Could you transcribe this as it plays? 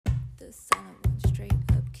the silent ones, straight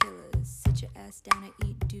up killers. Sit your ass down and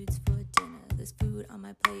eat dudes for dinner. There's food on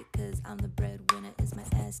my plate cause I'm the breadwinner. Is my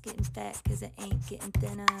ass getting fat cause it ain't getting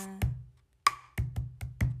thinner?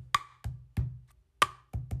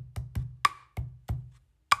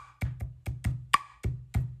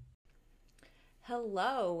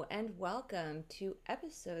 Hello and welcome to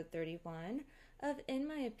episode 31 of In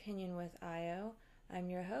My Opinion with Io. I'm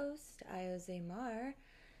your host, Io Zaymar.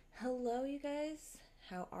 Hello, you guys.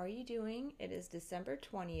 How are you doing? It is December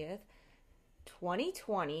 20th,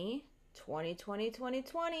 2020.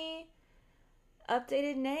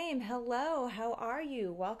 Updated name. Hello, how are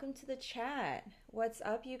you? Welcome to the chat. What's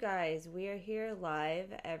up, you guys? We are here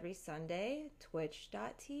live every Sunday,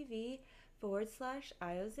 twitch.tv/Io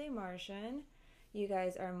Zaymartian. You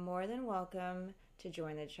guys are more than welcome to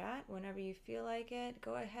join the chat whenever you feel like it.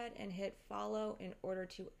 Go ahead and hit follow in order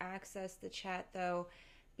to access the chat, though,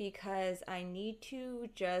 because I need to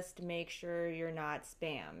just make sure you're not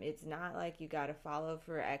spam. It's not like you gotta follow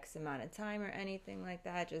for X amount of time or anything like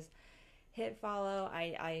that. Just hit follow.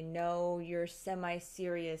 I know you're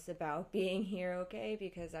semi-serious about being here, okay?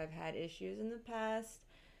 Because I've had issues in the past.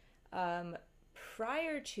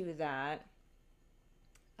 Prior to that,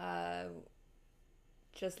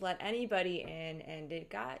 just let anybody in, and it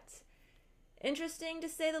got interesting to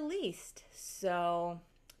say the least. So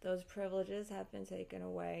those privileges have been taken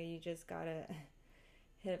away. You just gotta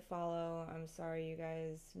hit follow. I'm sorry, you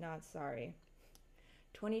guys, not sorry.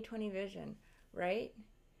 2020 vision, right?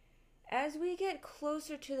 As we get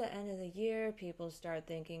closer to the end of the year, people start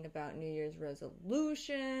thinking about New Year's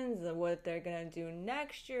resolutions and what they're gonna do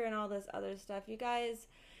next year and all this other stuff. You guys,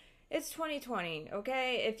 it's 2020,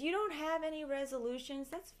 okay? If you don't have any resolutions,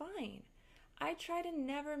 that's fine. I try to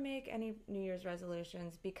never make any New Year's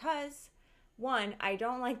resolutions because, one, I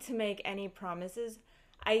don't like to make any promises.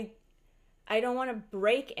 I don't want to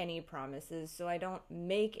break any promises, so I don't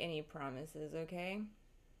make any promises, okay?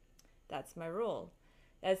 That's my rule.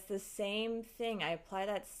 That's the same thing. I apply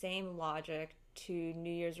that same logic to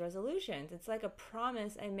New Year's resolutions. It's like a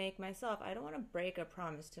promise I make myself. I don't want to break a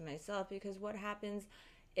promise to myself because what happens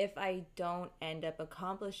if I don't end up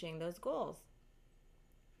accomplishing those goals?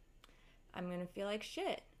 I'm going to feel like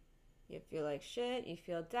shit. You feel like shit. You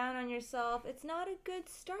feel down on yourself. It's not a good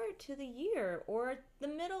start to the year or the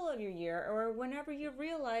middle of your year or whenever you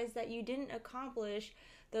realize that you didn't accomplish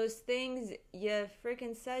those things you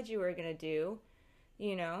freaking said you were going to do,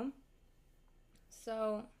 you know?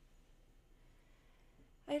 So,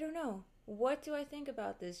 I don't know. What do I think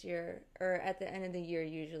about this year, or at the end of the year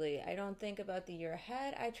usually? I don't think about the year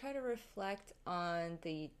ahead. I try to reflect on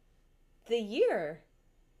the year,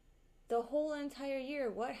 the whole entire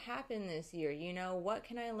year. What happened this year? You know, what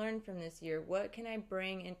can I learn from this year? What can I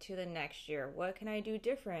bring into the next year? What can I do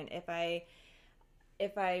different if I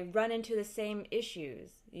run into the same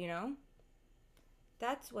issues, you know?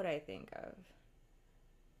 That's what I think of.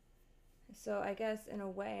 So I guess in a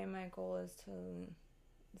way my goal is to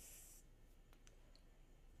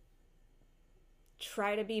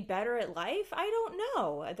try to be better at life? I don't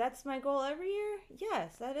know. That's my goal every year?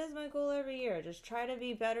 Yes, that is my goal every year. Just try to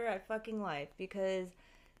be better at fucking life because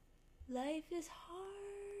life is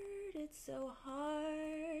hard. It's so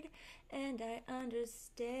hard. And I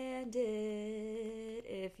understand it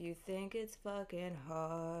if you think it's fucking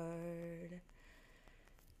hard.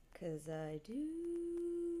 'Cause I do.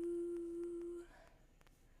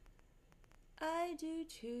 I do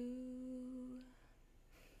too.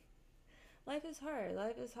 Life is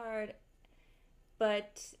hard,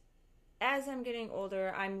 but as I'm getting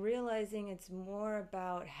older, I'm realizing it's more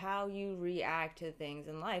about how you react to things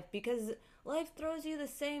in life, because life throws you the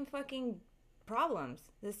same fucking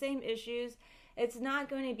problems, the same issues. It's not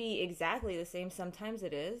going to be exactly the same. Sometimes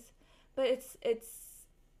it is, but it's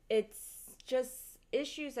just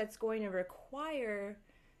issues that's going to require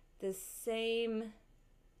the same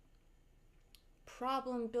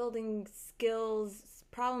problem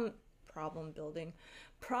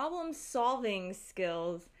solving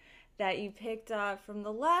skills that you picked up from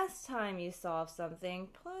the last time you solved something,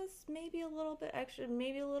 plus maybe a little bit extra,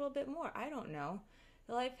 maybe a little bit more. I don't know.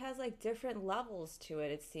 Life has like different levels to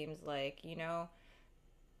it, it seems like, you know.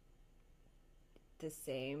 The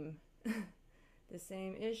same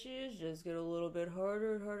issues just get a little bit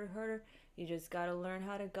harder. You just gotta learn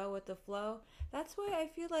how to go with the flow. That's why I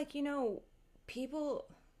feel like, you know,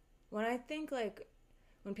 people, when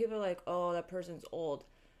people are like, oh, that person's old,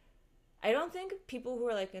 I don't think of people who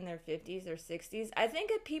are like in their 50s or 60s. I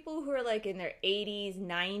think of people who are like in their 80s,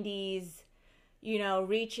 90s, you know,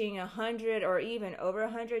 reaching 100 or even over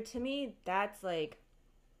 100. To me, that's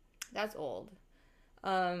old.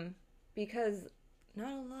 Because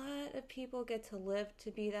not a lot of people get to live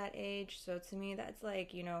to be that age. So to me, that's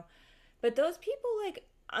like, but those people, like,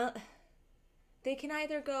 they can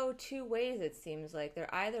either go two ways, it seems like.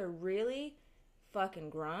 They're either really fucking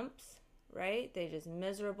grumps, right? They just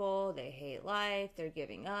miserable, they hate life, they're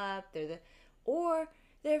giving up, or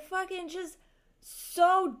they're fucking just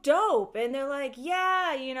so dope and they're like,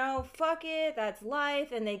 yeah, fuck it, that's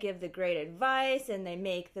life, and they give the great advice and they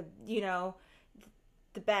make the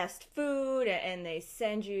best food and they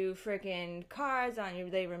send you freaking cards on you,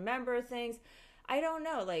 they remember things. I don't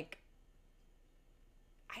know, like,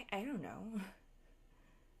 I don't know.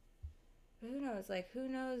 Who knows? Like, who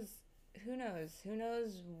knows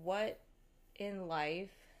what in life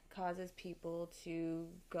causes people to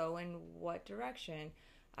go in what direction.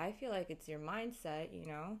 I feel like it's your mindset,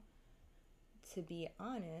 to be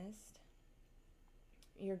honest.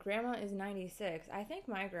 Your grandma is 96. I think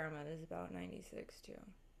my grandma is about 96 too.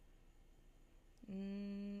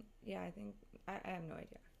 Yeah, I have no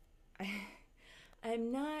idea.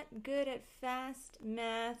 I'm not good at fast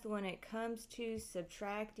math when it comes to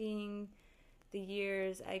subtracting the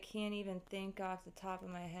years. I can't even think off the top of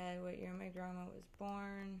my head what year my grandma was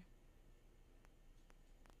born.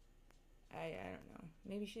 I don't know.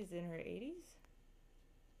 Maybe she's in her 80s?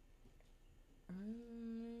 I have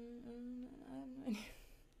no idea.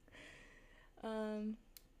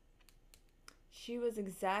 She was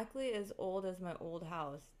exactly as old as my old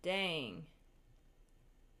house. Dang.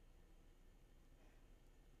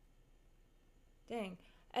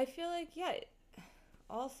 I feel like, yeah,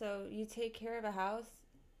 also, you take care of a house.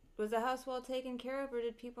 Was the house well taken care of, or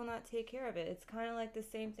did people not take care of it? It's kind of like the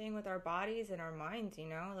same thing with our bodies and our minds,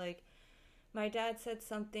 Like, my dad said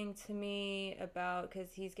something to me about,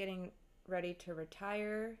 because he's getting ready to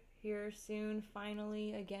retire here soon,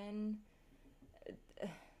 finally, again.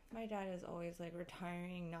 My dad is always like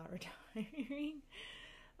retiring, not retiring.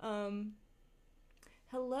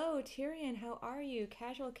 Hello, Tyrion, how are you?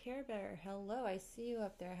 Casual Care Bear, hello, I see you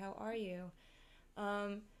up there. How are you?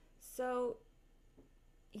 So,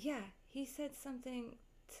 yeah, he said something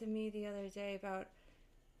to me the other day about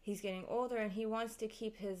he's getting older and he wants to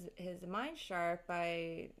keep his mind sharp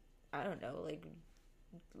by, I don't know, like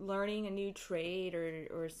learning a new trade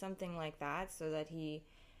or something like that, so that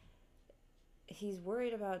he's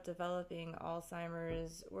worried about developing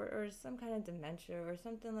Alzheimer's or some kind of dementia or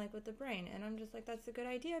something like with the brain. And I'm just like, that's a good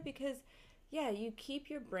idea, because yeah, you keep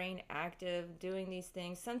your brain active doing these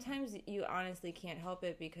things. Sometimes you honestly can't help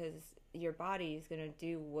it because your body is going to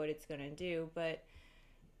do what it's going to do, but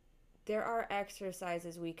there are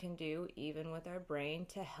exercises we can do even with our brain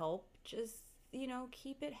to help just,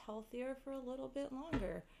 keep it healthier for a little bit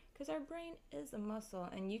longer, because our brain is a muscle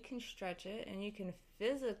and you can stretch it and you can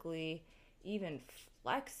physically even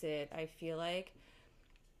flex it, I feel like.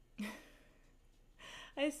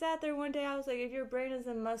 I sat there one day, I was like, if your brain is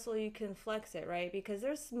a muscle, you can flex it, right? Because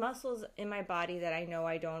there's muscles in my body that I know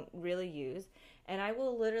I don't really use, and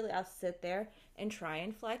I'll sit there and try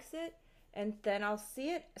and flex it, and then I'll see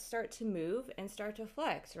it start to move and start to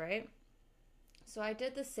flex, right? So I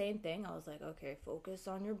did the same thing. I was like, okay, focus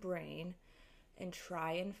on your brain and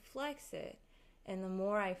try and flex it. And the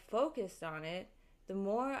more I focused on it, the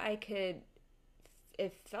more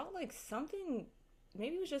it felt like something,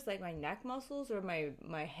 maybe it was just like my neck muscles or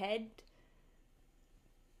my head,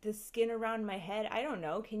 the skin around my head. I don't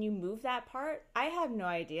know. Can you move that part? I have no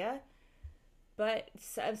idea. But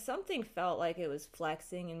something felt like it was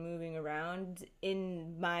flexing and moving around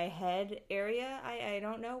in my head area. I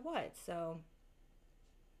don't know what. So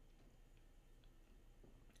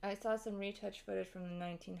I saw some retouch footage from the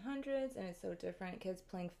 1900s, and it's so different. Kids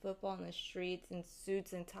playing football in the streets in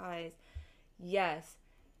suits and ties. Yes.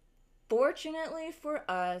 Fortunately for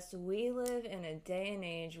us, we live in a day and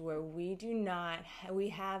age where we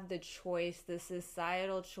have the choice, the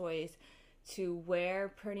societal choice, to wear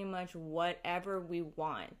pretty much whatever we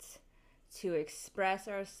want, to express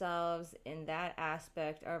ourselves in that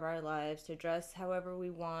aspect of our lives, to dress however we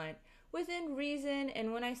want, within reason.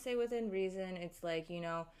 And when I say within reason, it's like,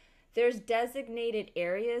 there's designated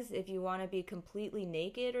areas if you want to be completely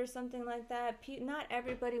naked or something like that. Not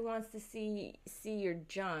everybody wants to see your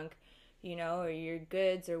junk, or your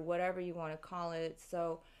goods or whatever you want to call it.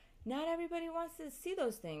 So not everybody wants to see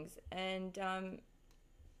those things. And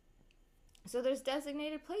so there's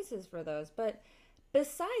designated places for those. But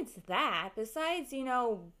besides,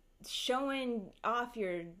 showing off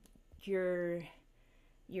your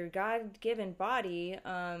God-given body,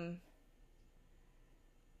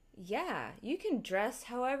 yeah, you can dress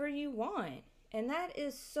however you want. And that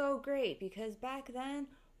is so great, because back then,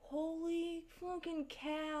 holy fucking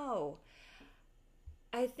cow,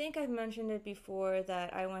 I think I've mentioned it before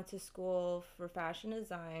that I went to school for fashion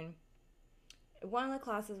design. One of the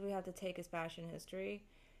classes we have to take is fashion history,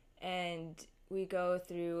 and we go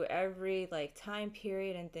through every like time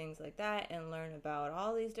period and things like that and learn about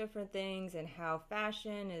all these different things and how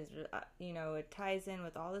fashion is it ties in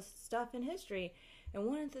with all this stuff in history. And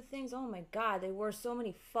one of the things, oh my god, they wore so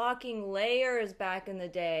many fucking layers back in the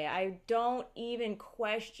day. I don't even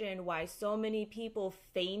question why so many people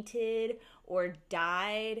fainted or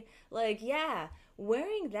died. Like, yeah,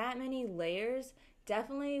 wearing that many layers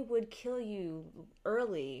definitely would kill you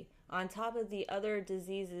early, on top of the other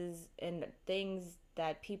diseases and things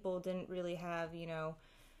that people didn't really have,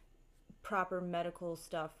 proper medical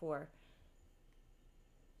stuff for.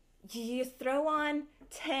 You throw on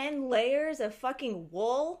 10 layers of fucking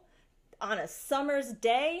wool on a summer's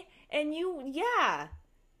day, and yeah,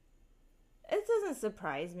 it doesn't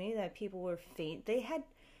surprise me that people were faint. They had,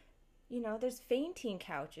 there's fainting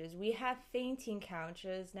couches. We have fainting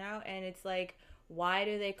couches now, and it's like, why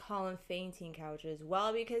do they call them fainting couches?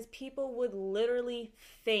 Well, because people would literally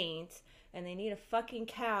faint and they need a fucking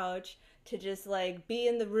couch to just like be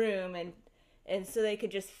in the room and so they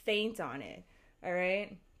could just faint on it. All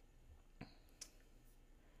right?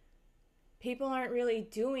 People aren't really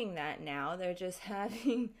doing that now. They're just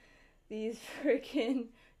having these freaking,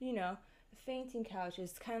 fainting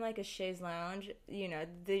couches, kind of like a chaise lounge.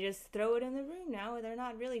 They just throw it in the room now. They're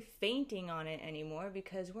not really fainting on it anymore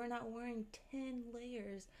because we're not wearing 10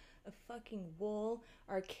 layers of fucking wool.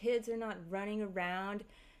 Our kids are not running around,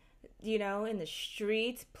 in the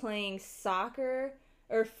streets playing soccer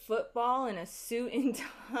or football in a suit and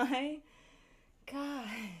tie. God.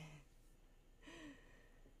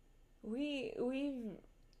 We've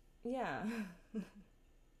yeah.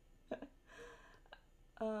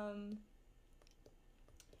 um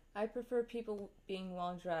I prefer people being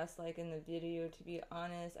well dressed, like in the video, to be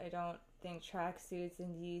honest. I don't think tracksuits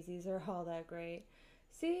and Yeezys are all that great.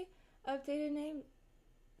 See? Updated name?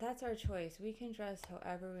 That's our choice. We can dress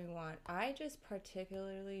however we want. I just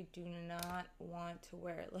particularly do not want to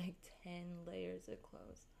wear like 10 layers of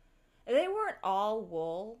clothes. They weren't all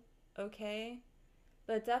wool, okay?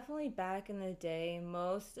 But definitely back in the day,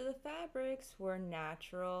 most of the fabrics were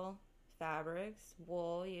natural fabrics.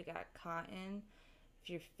 Wool, you got cotton. If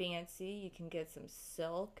you're fancy, you can get some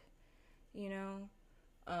silk, you know,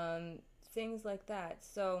 things like that.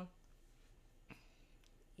 So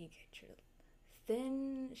you get your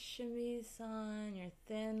thin chemise on, your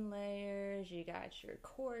thin layers, you got your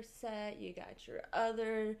corset, you got your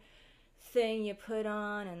other thing you put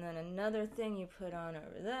on, and then another thing you put on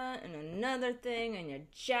over that, and another thing, and your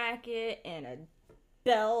jacket, and a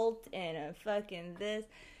belt, and a fucking this,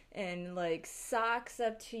 and like socks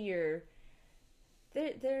up to your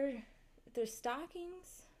they're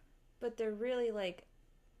stockings, but they're really like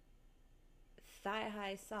thigh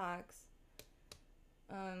high socks,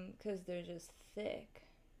 because they're just thick.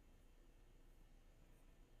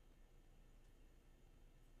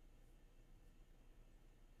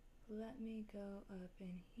 Let me go up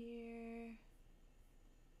in here.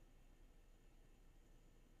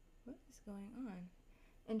 What is going on?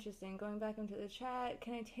 Interesting. Going back into the chat.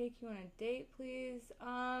 Can I take you on a date, please?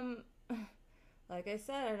 Like I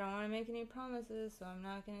said, I don't want to make any promises, so I'm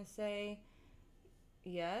not gonna say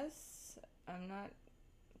yes. I'm not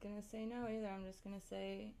gonna say no either. I'm just gonna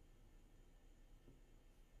say.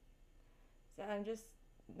 So I'm just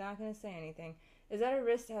not gonna say anything. Is that a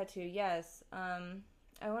wrist tattoo? Yes.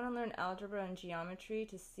 I want to learn algebra and geometry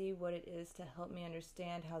to see what it is to help me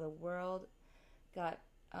understand how the world got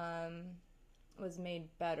was made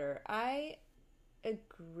better. I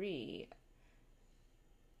agree.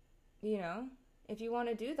 If you want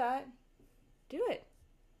to do that, do it.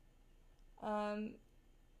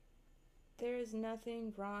 There is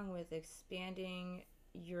nothing wrong with expanding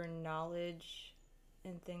your knowledge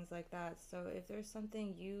and things like that. So if there's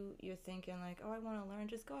something you're thinking like, oh, I want to learn,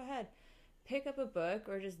 just go ahead. Pick up a book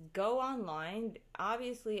or just go online.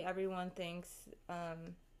 Obviously, everyone thinks,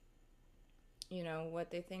 what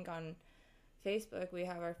they think on Facebook. We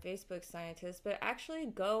have our Facebook scientists, but actually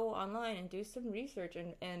go online and do some research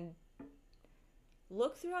and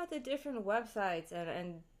look throughout the different websites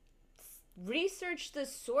and research the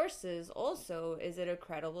sources also. Is it a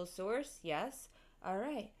credible source? Yes. All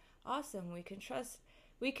right. Awesome. We can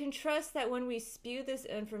trust that when we spew this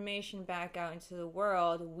information back out into the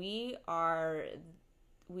world, we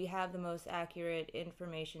have the most accurate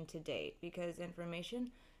information to date, because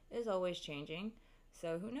information is always changing.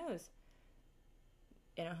 So who knows?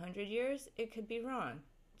 In 100 years, it could be wrong.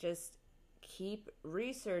 Just keep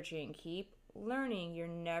researching, keep learning. You're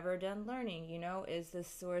never done learning. Is the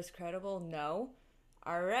source credible? No.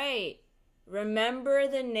 All right. Remember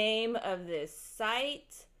the name of this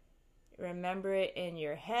site. Remember it in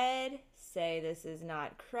your head. Say this is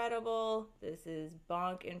not credible. This is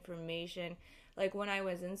bonk information. Like when I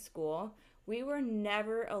was in school, we were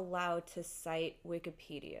never allowed to cite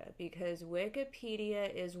Wikipedia because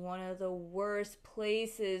Wikipedia is one of the worst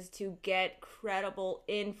places to get credible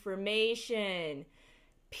information.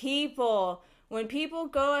 When people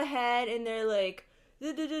go ahead and they're like,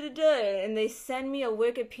 duh, duh, duh, duh, duh, and they send me a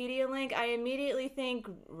Wikipedia link, I immediately think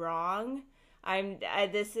wrong.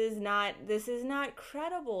 This is not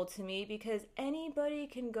credible to me because anybody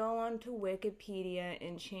can go onto Wikipedia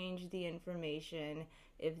and change the information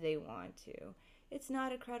if they want to. It's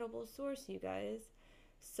not a credible source, you guys.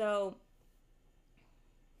 So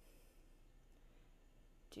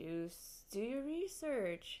do your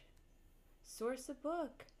research. Source a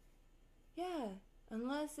book. Yeah,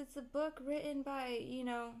 unless it's a book written by,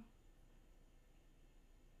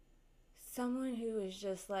 someone who is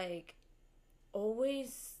just like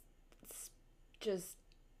always just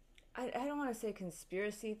I don't want to say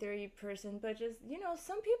conspiracy theory person, but just,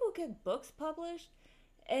 some people get books published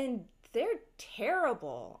and they're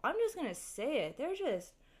terrible. I'm just going to say it.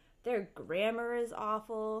 Their grammar is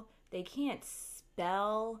awful. They can't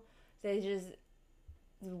spell.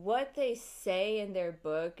 What they say in their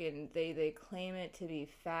book, and they claim it to be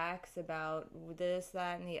facts about this,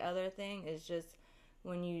 that, and the other thing, is just,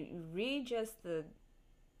 when you read just the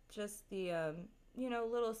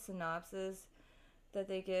little synopsis that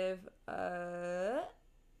they give,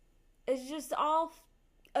 it's just all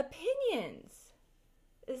opinions.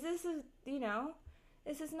 This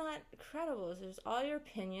is not credible. It's just all your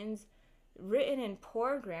opinions written in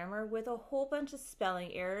poor grammar with a whole bunch of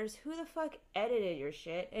spelling errors. Who the fuck edited your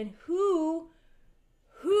shit? And who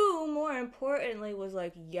more importantly was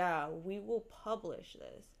like, yeah, we will publish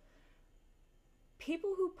this?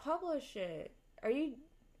 People who publish it. I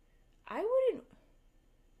wouldn't.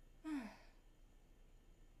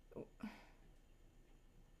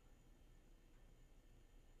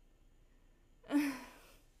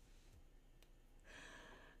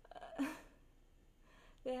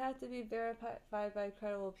 They have to be verified by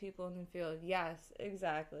credible people in the field. Yes,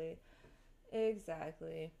 exactly.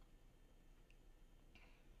 Exactly.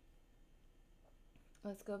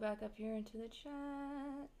 Let's go back up here into the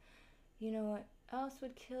chat. You know what else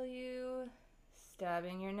would kill you?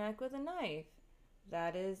 Stabbing your neck with a knife.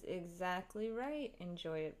 That is exactly right.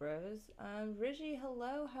 Enjoy it, bros. Rigi,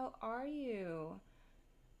 hello. How are you?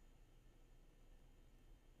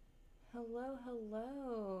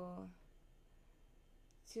 Hello.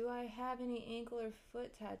 Do I have any ankle or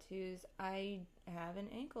foot tattoos? I have an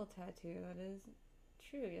ankle tattoo. That is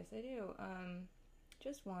true. Yes, I do.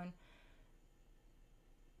 Just one.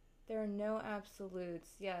 There are no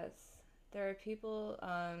absolutes. Yes. There are people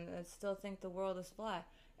that still think the world is flat.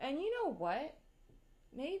 And you know what?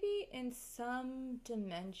 Maybe in some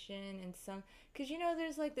dimension, because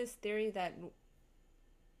there's like this theory that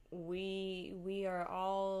we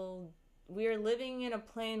are living in a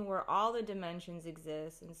plane where all the dimensions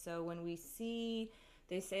exist, and so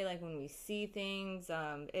they say like when we see things,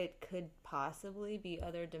 it could possibly be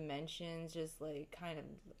other dimensions just like kind of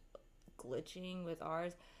glitching with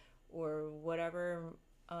ours or whatever.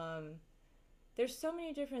 There's so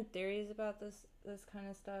many different theories about this kind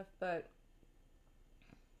of stuff, but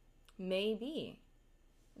maybe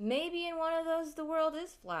in one of those the world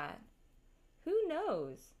is flat. Who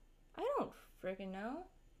knows? I don't freaking know.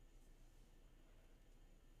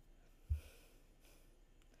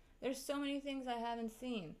 There's so many things I haven't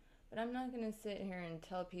seen, but I'm not gonna sit here and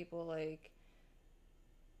tell people like,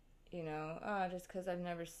 just because I've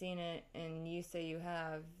never seen it and you say you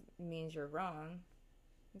have means you're wrong.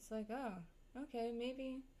 It's like, oh, okay,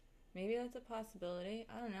 maybe that's a possibility.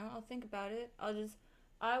 I don't know. I'll think about it.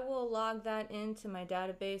 I will log that into my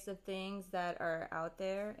database of things that are out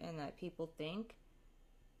there and that people think,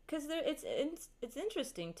 because it's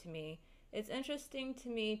interesting to me. It's interesting to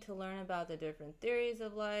me to learn about the different theories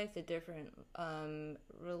of life, the different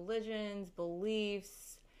religions,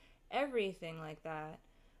 beliefs, everything like that.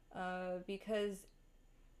 Because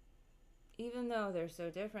even though they're so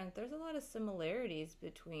different, there's a lot of similarities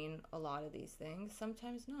between a lot of these things.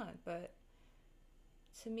 Sometimes not, but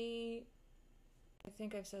to me, I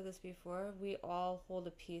think I've said this before, we all hold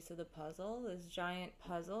a piece of the puzzle, this giant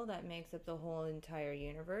puzzle that makes up the whole entire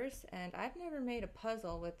universe. And I've never made a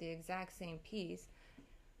puzzle with the exact same piece,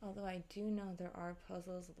 although I do know there are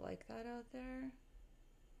puzzles like that out there.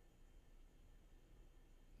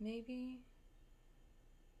 Maybe.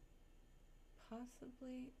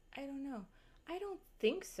 Possibly. I don't know. I don't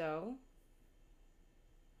think so.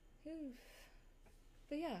 Oof.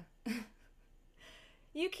 But yeah.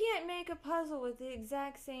 You can't make a puzzle with the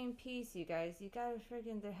exact same piece, you guys. You gotta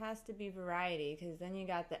freaking, there has to be variety, because then you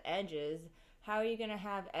got the edges. How are you gonna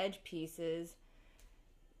have edge pieces?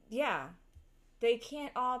 Yeah, they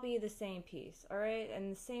can't all be the same piece, all right?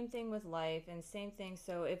 And the same thing with life, and same thing.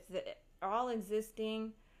 So if the all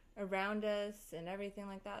existing around us and everything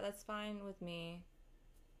like that, that's fine with me.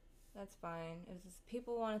 That's fine. If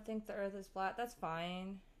people want to think the earth is flat, that's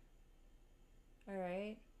fine. All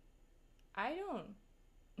right? I don't.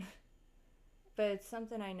 But it's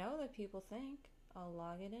something I know that people think. I'll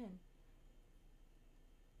log it in.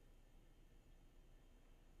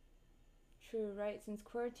 True, right? Since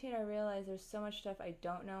quarantine, I realize there's so much stuff I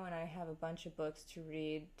don't know, and I have a bunch of books to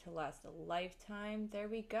read to last a lifetime. There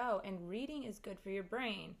we go. And reading is good for your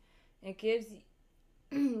brain. It gives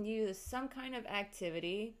you some kind of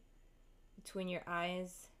activity between your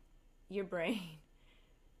eyes, your brain,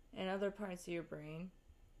 and other parts of your brain.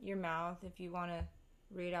 Your mouth, if you want to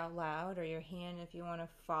read out loud, or your hand if you want to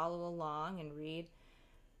follow along and read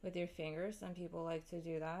with your fingers. Some people like to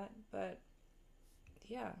do that, but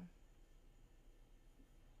yeah.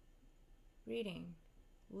 Reading,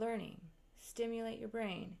 learning, stimulate your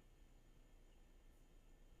brain.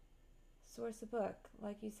 Source a book,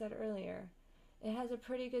 like you said earlier. It has a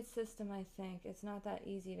pretty good system, I think. It's not that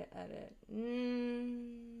easy to edit.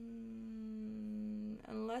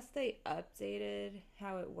 Unless they updated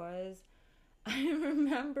how it was. I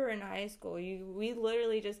remember in high school, we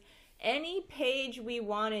literally just, any page we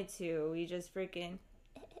wanted to, we just freaking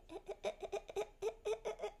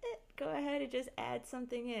go ahead and just add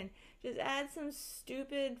something in. Just add some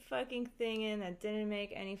stupid fucking thing in that didn't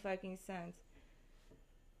make any fucking sense.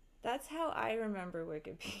 That's how I remember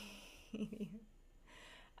Wikipedia.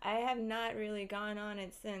 I have not really gone on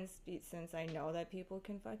it since I know that people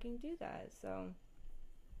can fucking do that. So,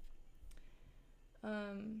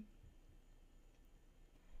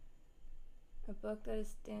 a book that has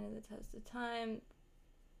standed the test of time.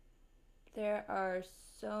 There are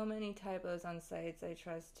so many typos on sites I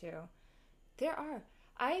trust too. There are.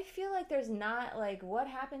 I feel like there's not, like, what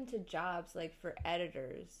happened to jobs, like, for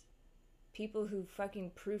editors? People who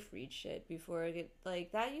fucking proofread shit before it get,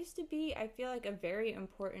 like, that used to be, I feel like, a very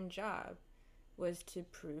important job, was to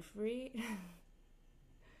proofread.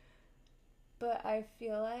 But I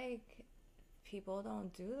feel like people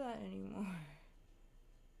don't do that anymore.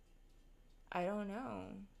 I don't know.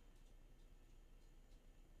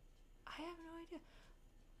 I have no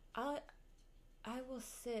idea. I will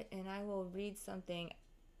sit and I will read something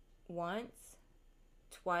once,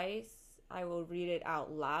 twice. I will read it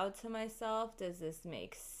out loud to myself. Does this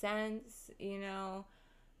make sense? You know?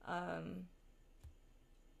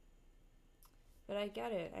 But I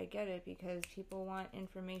get it because people want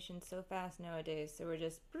information so fast nowadays. So we're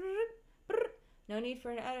just, no need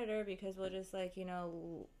for an editor, because we'll just, like, you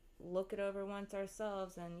know, look it over once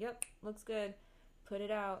ourselves and, yep, looks good. Put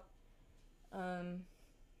it out.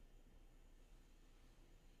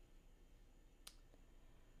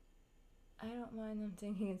 I don't mind them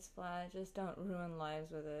thinking it's flat, just don't ruin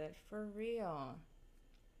lives with it. For real.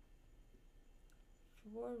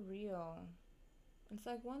 For real. It's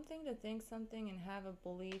like one thing to think something and have a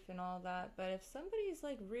belief and all that, but if somebody's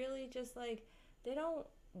like really just like, they don't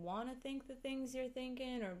want to think the things you're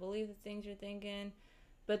thinking or believe the things you're thinking,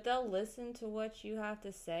 but they'll listen to what you have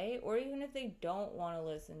to say, or even if they don't want to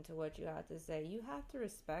listen to what you have to say, you have to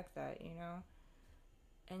respect that, you know?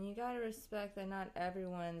 And you gotta respect that not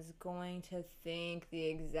everyone's going to think the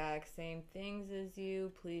exact same things as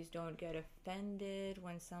you. Please don't get offended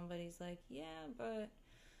when somebody's like, yeah, but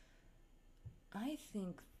I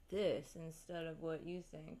think this instead of what you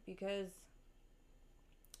think, because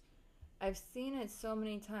I've seen it so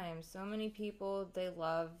many times. So many people, they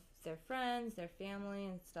love their friends, their family,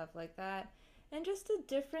 and stuff like that, and just a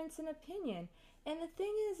difference in opinion. And the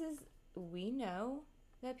thing is we know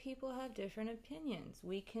that people have different opinions.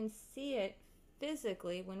 We can see it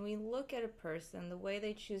physically when we look at a person, the way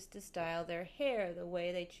they choose to style their hair, the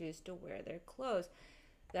way they choose to wear their clothes.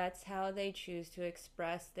 That's how they choose to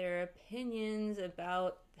express their opinions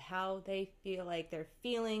about how they feel, like their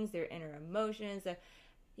feelings, their inner emotions, their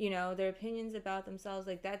opinions about themselves.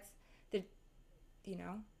 Like, that's the,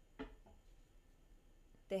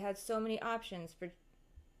 they had so many options for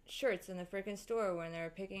shirts in the freaking store when they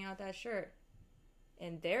were picking out that shirt.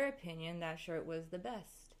 In their opinion, that shirt was the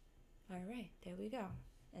best. All right, there we go.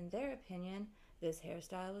 In their opinion, this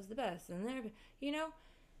hairstyle was the best. And their,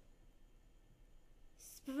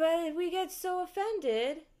 but we get so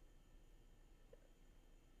offended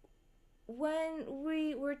when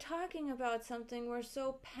we're talking about something we're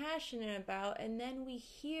so passionate about, and then we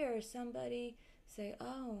hear somebody say,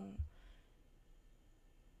 oh,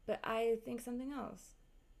 but I think something else.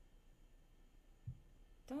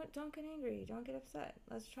 Don't get angry. Don't get upset.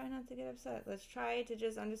 Let's try not to get upset. Let's try to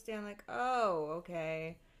just understand, like, oh,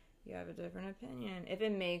 okay, you have a different opinion. If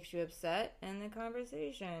it makes you upset, end the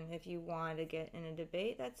conversation. If you want to get in a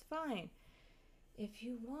debate, that's fine. If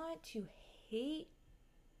you want to hate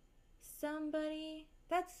somebody,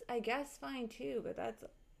 that's, I guess, fine too, but that's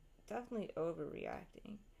definitely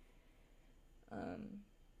overreacting.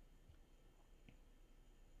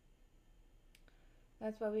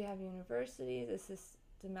 That's why we have universities, a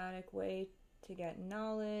systematic way to get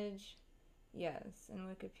knowledge. Yes, in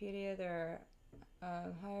Wikipedia there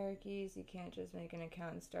are hierarchies. You can't just make an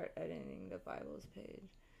account and start editing the Bible's page.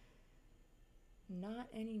 Not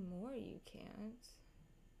anymore, you can't.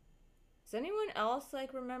 Does anyone else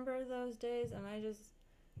like remember those days? Am I just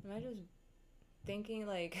thinking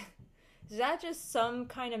like is that just some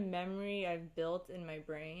kind of memory I've built in my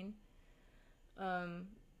brain?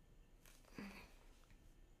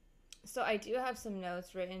 So I do have some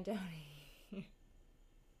notes written down here.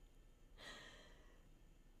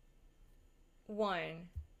 One,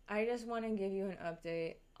 I just want to give you an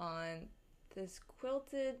update on this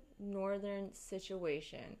quilted northern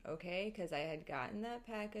situation, okay? Because I had gotten that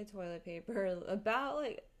pack of toilet paper about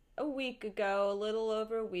like a week ago, a little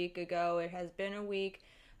over a week ago. It has been a week.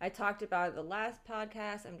 I talked about it the last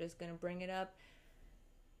podcast. I'm just going to bring it up.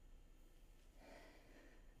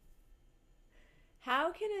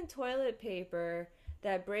 How can a toilet paper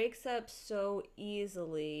that breaks up so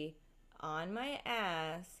easily on my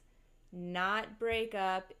ass not break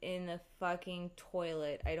up in the fucking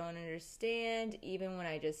toilet? I don't understand. Even when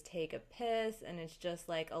I just take a piss and it's just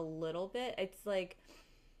like a little bit, it's like,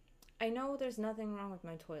 I know there's nothing wrong with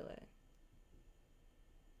my toilet.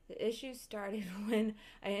 The issue started when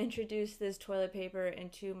I introduced this toilet paper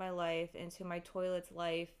into my life, into my toilet's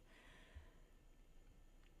life.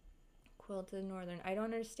 Quilted northern. I don't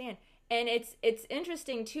understand. And it's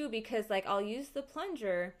interesting too because like I'll use the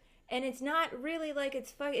plunger and it's not really like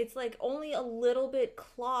it's like only a little bit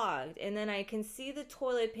clogged, and then I can see the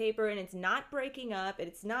toilet paper and it's not breaking up and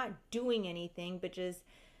it's not doing anything but just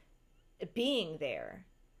being there.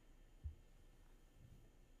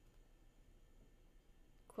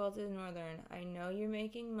 Quilted northern, I know you're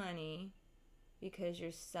making money because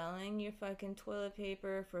you're selling your fucking toilet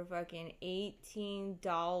paper for fucking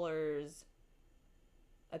 $18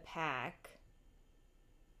 a pack.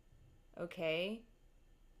 Okay?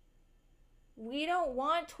 We don't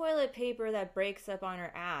want toilet paper that breaks up on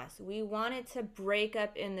our ass. We want it to break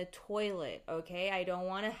up in the toilet, okay? I don't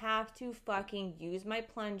want to have to fucking use my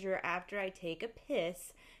plunger after I take a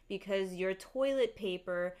piss because your toilet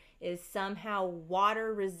paper is somehow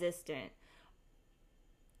water resistant.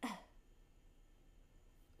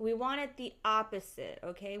 We want it the opposite,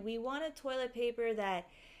 okay? We want a toilet paper that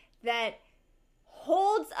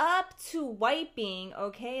holds up to wiping,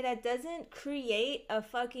 okay? That doesn't create a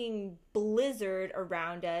fucking blizzard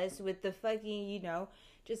around us with the fucking,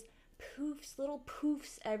 just poofs, little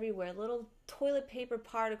poofs everywhere, little toilet paper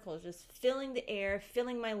particles just filling the air,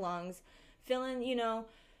 filling my lungs, filling,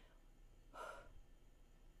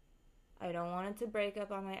 I don't want it to break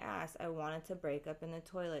up on my ass. I want it to break up in the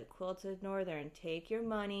toilet. Quilted Northern, take your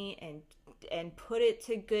money and put it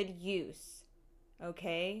to good use.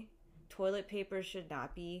 Okay? Toilet paper should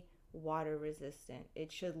not be water resistant.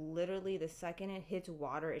 It should literally, the second it hits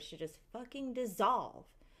water, it should just fucking dissolve.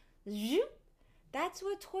 Zoop! That's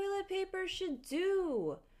what toilet paper should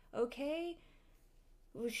do. Okay?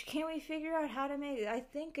 Can't we figure out how to make it? I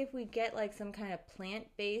think if we get like some kind of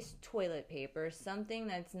plant-based toilet paper, something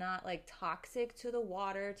that's not like toxic to the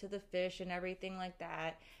water, to the fish and everything like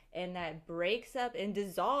that, and that breaks up and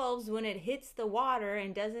dissolves when it hits the water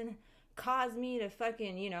and doesn't cause me to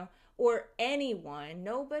fucking, or anyone,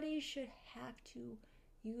 nobody should have to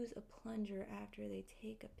use a plunger after they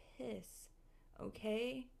take a piss,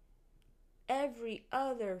 okay? Every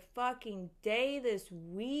other fucking day this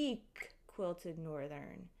week, Quilted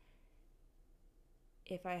Northern.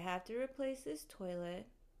 If I have to replace this toilet,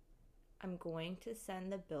 I'm going to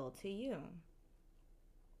send the bill to you.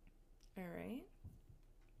 All right?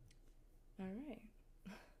 All right.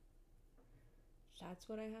 That's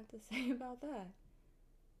what I have to say about that.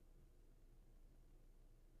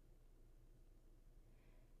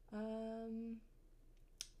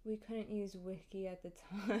 We couldn't use Wiki at the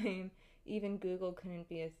time. Even Google couldn't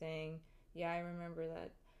be a thing. Yeah, I remember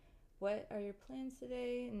that. What are your plans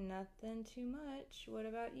today? Nothing too much. What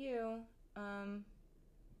about you?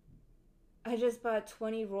 I just bought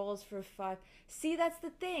 20 rolls for 5. See, that's the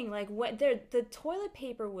thing. Like, what the toilet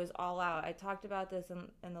paper was all out. I talked about this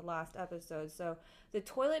in the last episode. So, the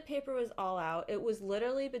toilet paper was all out. It was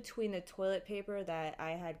literally between the toilet paper that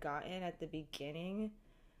I had gotten at the beginning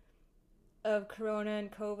of Corona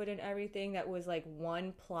and COVID and everything that was like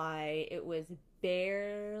one ply. It was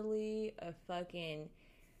barely a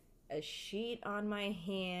sheet on my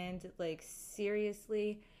hand, like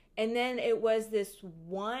seriously. And then it was this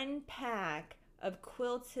one pack of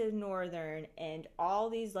quilted northern and all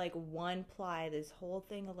these like one ply, this whole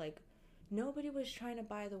thing of like nobody was trying to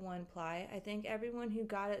buy the one ply. I think everyone who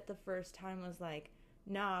got it the first time was like,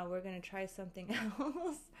 nah, we're gonna try something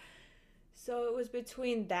else. So it was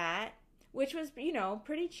between that, which was,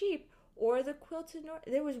 pretty cheap, or the quilted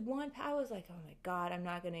northern. There was one, I was like, oh my God, I'm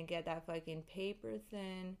not gonna get that fucking paper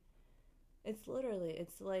thin. It's literally,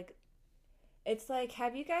 it's like,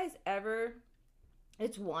 have you guys ever?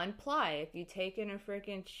 It's one ply. If you take in a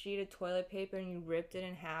freaking sheet of toilet paper and you ripped it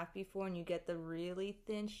in half before and you get the really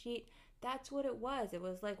thin sheet, that's what it was. It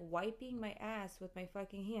was like wiping my ass with my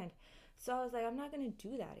fucking hand. So I was like, I'm not gonna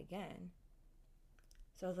do that again.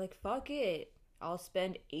 So I was like, fuck it. I'll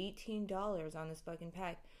spend $18 on this fucking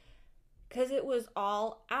pack. Because it was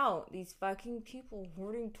all out. These fucking people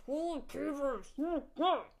hoarding toilet paper.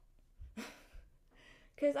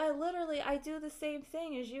 Because I do the same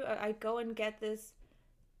thing as you. I go and get this,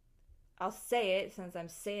 I'll say it since I'm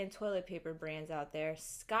saying toilet paper brands out there.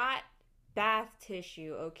 Scott bath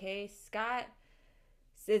tissue, okay? Scott.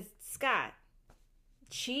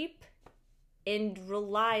 Cheap and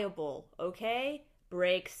reliable, okay?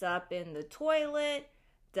 Breaks up in the toilet,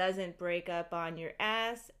 doesn't break up on your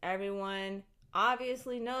ass. Everyone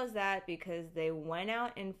obviously knows that because they went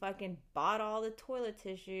out and fucking bought all the toilet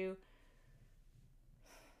tissue.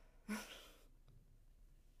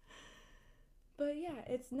 But yeah,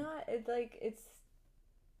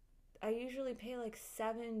 I usually pay like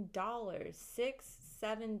 $7,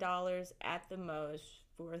 $7 at the most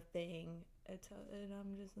for a thing. And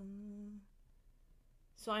I'm just,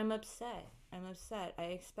 so I'm upset. I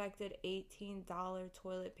expected $18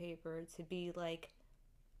 toilet paper to be like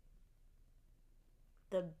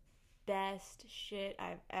the best shit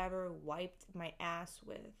I've ever wiped my ass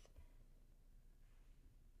with.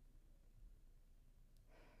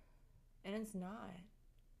 And it's not.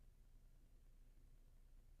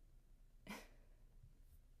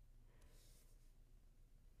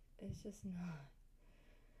 It's just not.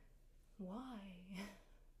 Why?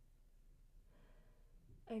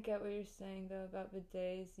 I get what you're saying though about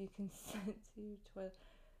bidets you can send to your toilet.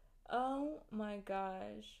 Oh my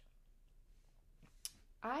gosh.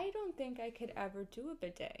 I don't think I could ever do a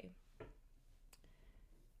bidet.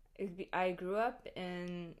 I grew up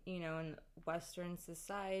in Western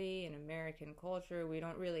society and American culture. We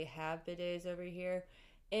don't really have bidets over here.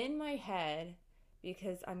 In my head,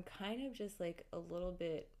 because I'm kind of just like a little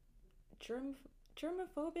bit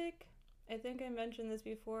germophobic. I think I mentioned this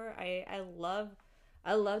before. I love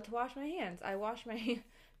to wash my hands. I wash my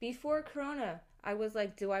before Corona. I was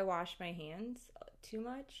like, do I wash my hands too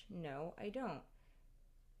much? No, I don't.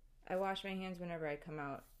 I wash my hands whenever I come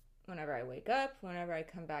out, whenever I wake up, whenever I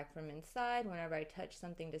come back from inside, whenever I touch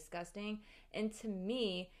something disgusting. And to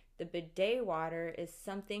me, the bidet water is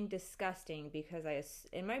something disgusting because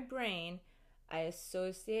in my brain, I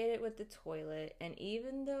associate it with the toilet. And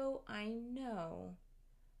even though I know,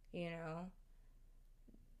 you know,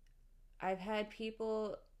 I've had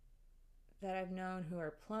people that I've known who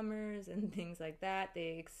are plumbers and things like that.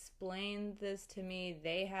 They explained this to me.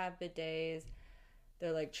 They have bidets.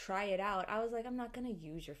 They're like, try it out. I was like, I'm not gonna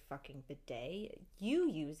use your fucking bidet. You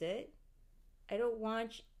use it. I don't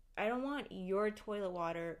want your toilet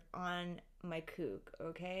water on my kook,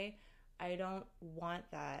 okay? I don't want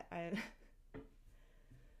that.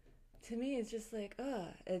 To me it's just like, ugh.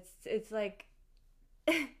 It's like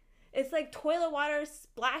it's like toilet water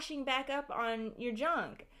splashing back up on your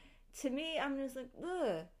junk. To me, I'm just like,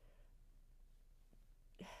 ugh.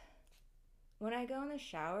 When I go in the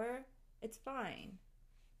shower, it's fine.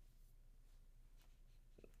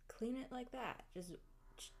 Clean it like that. Just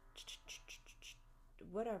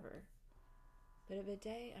whatever. But a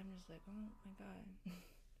bidet, I'm just like, oh my God.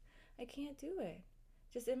 I can't do it.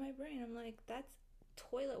 Just in my brain, I'm like, that's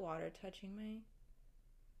toilet water touching my.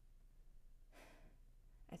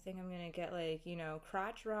 I think I'm gonna get like,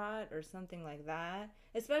 crotch rot or something like that.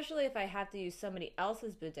 Especially if I have to use somebody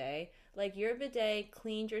else's bidet. Like your bidet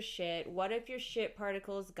cleaned your shit. What if your shit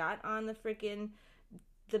particles got on the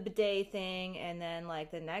bidet thing and then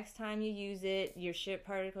like the next time you use it, your shit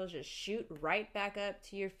particles just shoot right back up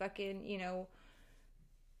to your fucking,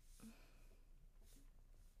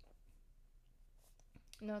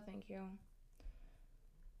 No, thank you.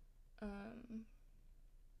 Um,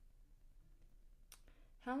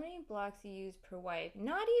 how many blocks you use per wipe?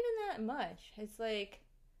 Not even that much. It's like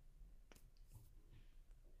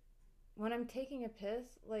when I'm taking a piss,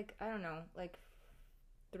 like I don't know, like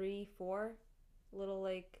 3, 4, little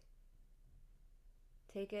like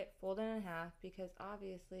take it, fold it in half because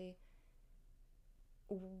obviously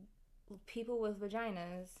people with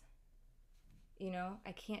vaginas,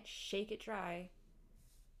 I can't shake it dry.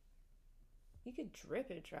 You could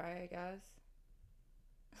drip it dry, I guess.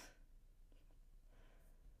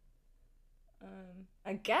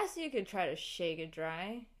 I guess you could try to shake it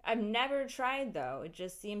dry. I've never tried though. It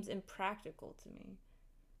just seems impractical to me.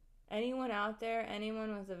 Anyone out there,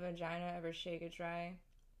 anyone with a vagina ever shake it dry?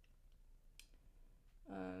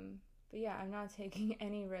 But yeah, I'm not taking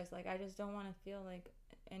any risk. Like I just don't want to feel like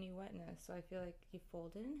any wetness. So I feel like you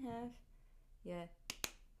fold it in half, you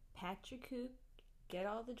pat your coop, get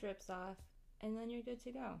all the drips off, and then you're good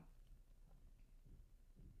to go.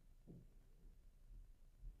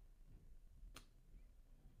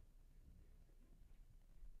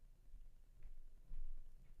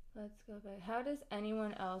 Let's go back. How does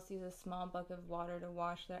anyone else use a small bucket of water to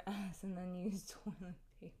wash their ass and then use toilet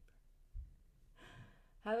paper?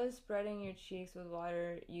 How is spreading your cheeks with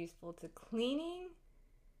water useful to cleaning?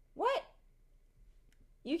 What?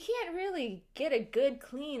 You can't really get a good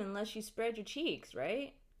clean unless you spread your cheeks,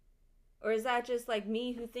 right? Or is that just like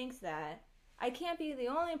me who thinks that? I can't be the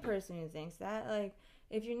only person who thinks that. Like,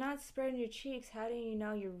 if you're not spreading your cheeks, how do you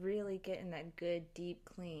know you're really getting that good, deep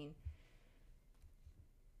clean?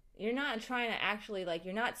 You're not trying to actually, like,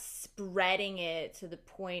 you're not spreading it to the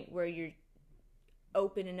point where you're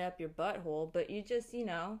opening up your butthole, but you just,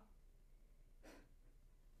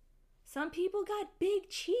 some people got big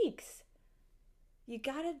cheeks. You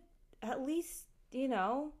gotta at least,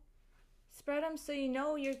 spread them so you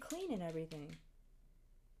know you're cleaning everything.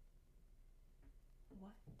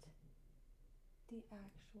 What the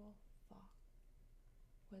actual fuck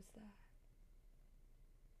was that?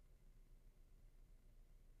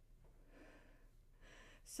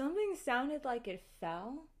 Something sounded like it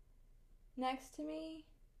fell next to me.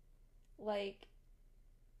 Like,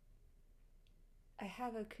 I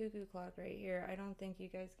have a cuckoo clock right here. I don't think you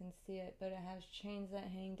guys can see it, but it has chains that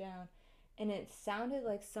hang down. And it sounded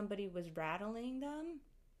like somebody was rattling them.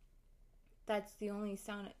 That's the only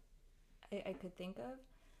sound I could think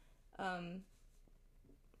of.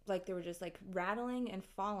 Like they were just like rattling and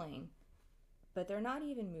falling. But they're not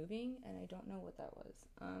even moving, and I don't know what that was.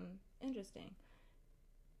 Interesting.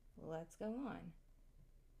 Let's go on.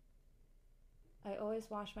 I always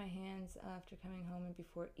wash my hands after coming home and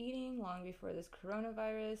before eating, long before this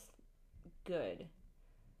coronavirus. Good.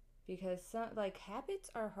 Because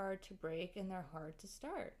habits are hard to break and they're hard to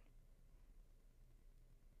start.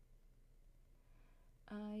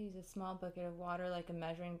 I use a small bucket of water, like a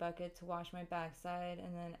measuring bucket, to wash my backside,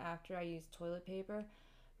 and then after I use toilet paper.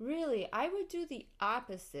 Really, I would do the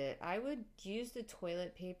opposite. I would use the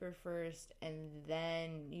toilet paper first and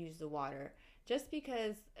then use the water. Just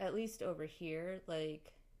because, at least over here,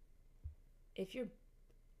 like, if you're,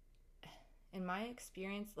 in my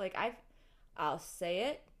experience, like, I'll say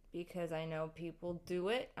it because I know people do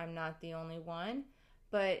it. I'm not the only one.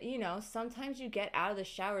 But, sometimes you get out of the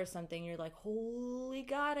shower or something, you're like, holy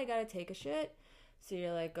God, I gotta take a shit. So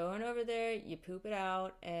you're like going over there, you poop it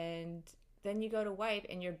out, and then you go to wipe,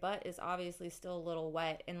 and your butt is obviously still a little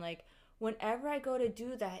wet. And, like, whenever I go to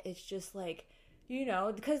do that, it's just like,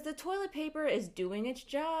 because the toilet paper is doing its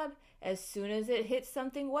job. As soon as it hits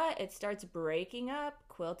something wet, it starts breaking up.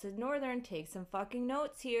 Quilted Northern, take some fucking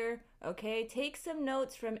notes here, okay? Take some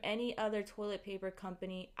notes from any other toilet paper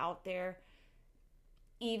company out there,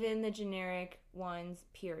 even the generic ones,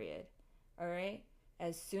 period. All right?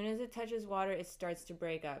 As soon as it touches water, it starts to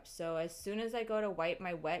break up. So as soon as I go to wipe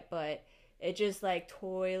my wet butt, it just like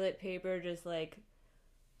toilet paper just like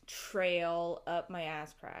trail up my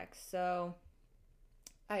ass crack. So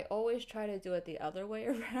I always try to do it the other way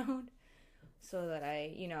around so that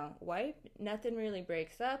I, wipe. Nothing really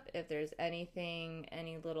breaks up if there's anything,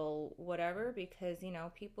 any little whatever, because,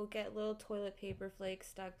 people get little toilet paper flakes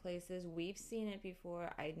stuck places. We've seen it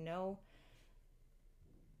before. I know.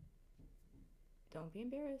 Don't be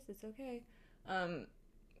embarrassed. It's okay.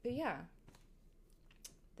 But yeah.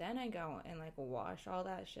 Then I go and, like, wash all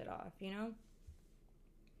that shit off,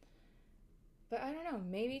 But I don't know.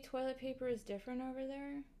 Maybe toilet paper is different over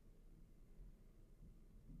there.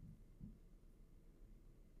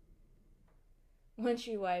 Once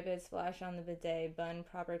you wipe it, splash on the bidet, bun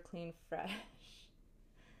proper, clean, fresh.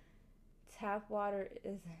 Tap water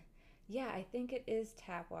is... Yeah, I think it is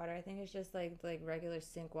tap water. I think it's just like regular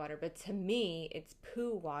sink water, but to me, it's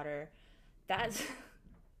poo water. That's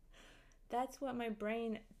that's what my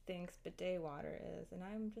brain thinks bidet water is, and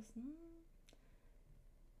I'm just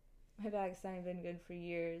my bag's not been good for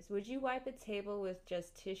years. Would you wipe a table with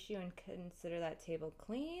just tissue and consider that table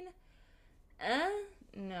clean?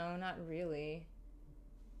 No, not really.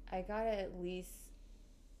 I gotta at least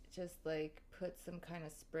just like put some kind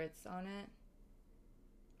of spritz on it.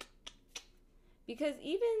 Because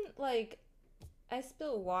even like I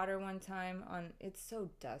spilled water one time on it's so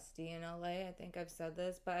dusty in LA. I think I've said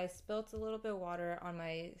this, but I spilt a little bit of water on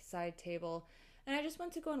my side table and I just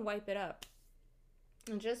went to go and wipe it up.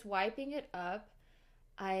 And just wiping it up,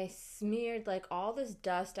 I smeared like all this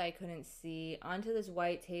dust I couldn't see onto this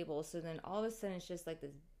white table. So then all of a sudden it's just like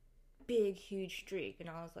this big, huge streak. And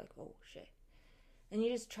I was like, oh shit. And you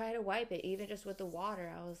just try to wipe it, even just with the water.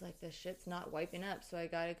 I was like, this shit's not wiping up. So I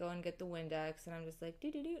gotta go and get the Windex. And I'm just like,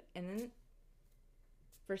 doo-doo-doo. And then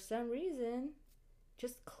for some reason,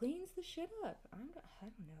 just cleans the shit up. I don't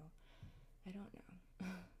know.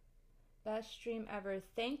 Best stream ever.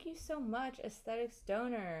 Thank you so much, Aesthetic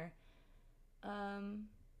Stoner. I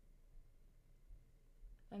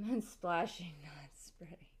meant splashing, not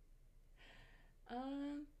spreading.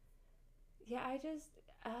 Yeah, I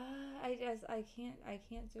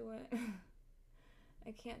can't do it.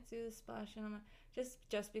 I can't do the splashing on my,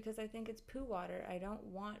 just because I think it's poo water. I don't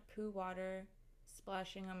want poo water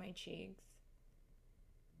splashing on my cheeks.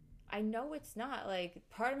 I know it's not. Like,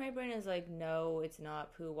 part of my brain is like, no, it's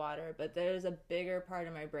not poo water. But there's a bigger part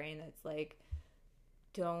of my brain that's like,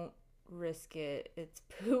 don't risk it. It's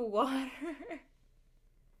poo water.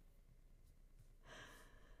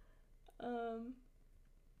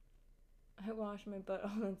 I wash my butt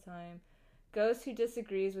all the time. Ghost who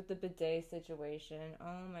disagrees with the bidet situation.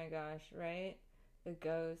 Oh my gosh, right? The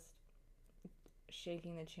ghost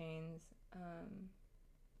shaking the chains.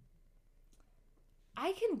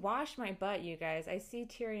 I can wash my butt, you guys. I see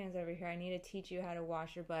Tyrion's over here. I need to teach you how to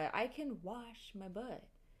wash your butt. I can wash my butt.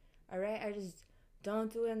 Alright? I just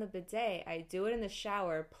don't do it in the bidet. I do it in the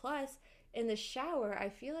shower. Plus, in the shower, I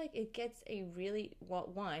feel like it gets a really, well,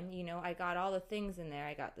 one, you know, I got all the things in there.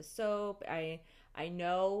 I got the soap. I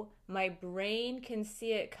know my brain can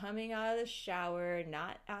see it coming out of the shower,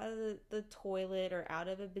 not out of the toilet or out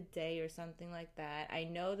of a bidet or something like that. I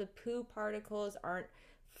know the poo particles aren't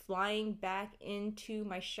flying back into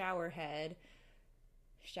my shower head.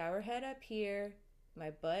 Shower head up here,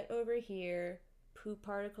 my butt over here, poo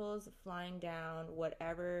particles flying down,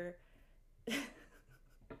 whatever.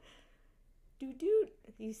 Doo-doo.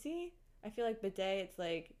 You see? I feel like bidet, it's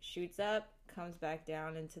like shoots up, comes back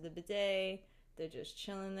down into the bidet. They're just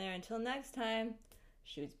chilling there until next time.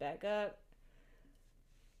 Shoots back up.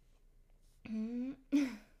 You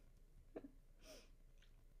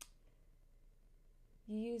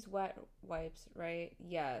use wet wipes, right?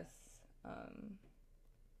 Yes.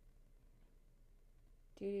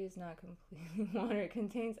 Doo-doo is not completely water. It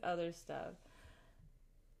contains other stuff.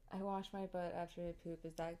 I wash my butt after I poop.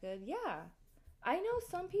 Is that good? Yeah. I know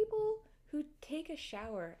some people who take a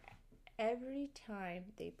shower every time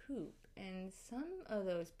they poop. And some of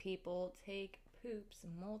those people take poops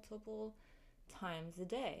multiple times a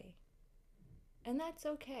day. And that's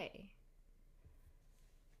okay.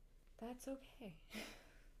 That's okay.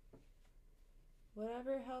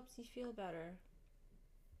 Whatever helps you feel better.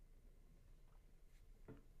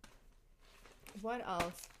 What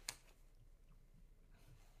else?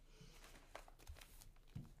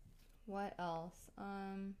 What else?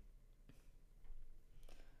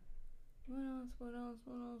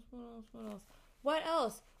 What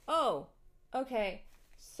else? Oh, okay.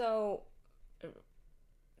 So,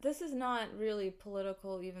 this is not really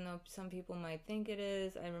political, even though some people might think it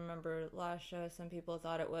is. I remember last show, some people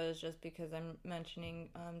thought it was just because I'm mentioning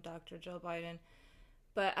Dr. Jill Biden.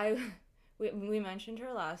 But we mentioned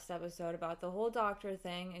her last episode about the whole doctor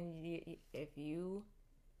thing, and if you're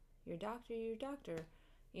doctor, you're doctor.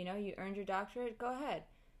 You know, you earned your doctorate, go ahead.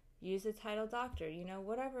 Use the title doctor, you know,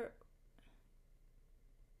 whatever.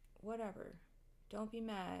 Don't be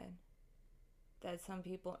mad that some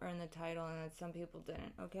people earned the title and that some people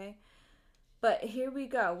didn't, okay? But here we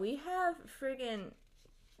go. We have friggin',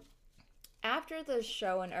 after the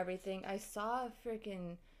show and everything, I saw a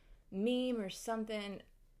friggin' meme or something.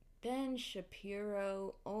 Ben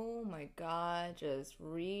Shapiro, oh my god, just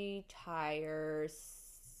retire.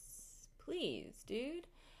 Please, dude.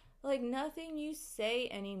 Like, nothing you say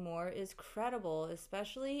anymore is credible,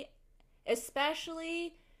 especially,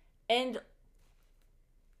 and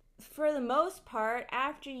for the most part,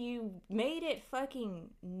 after you made it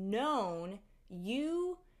fucking known,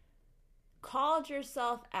 you called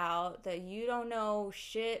yourself out that you don't know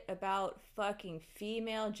shit about fucking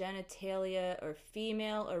female genitalia or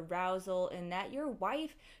female arousal, and that your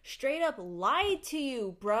wife straight up lied to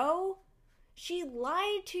you, bro. She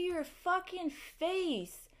lied to your fucking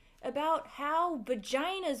face about how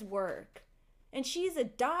vaginas work. And she's a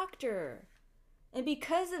doctor. And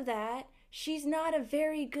because of that, she's not a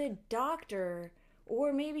very good doctor.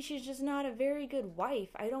 Or maybe she's just not a very good wife.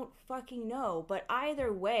 I don't fucking know. But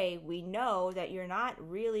either way, we know that you're not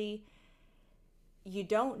really... You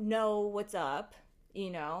don't know what's up, you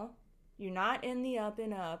know? You're not in the up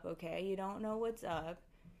and up, okay? You don't know what's up.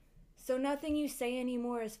 So nothing you say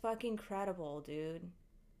anymore is fucking credible, dude.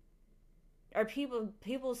 Are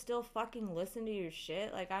people still fucking listen to your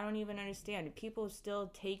shit? Like, I don't even understand. Do people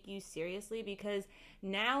still take you seriously? Because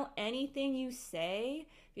now anything you say,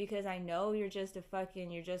 because I know you're just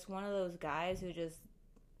one of those guys who just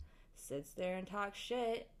sits there and talks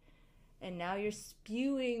shit, and now you're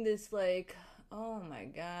spewing this, like, oh my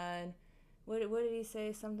god, what did he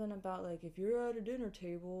say? Something about, like, if you're at a dinner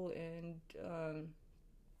table and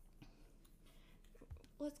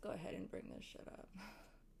let's go ahead and bring this shit up.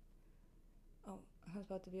 Oh, I was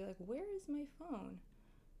about to be like, where is my phone?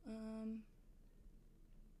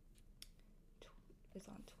 It's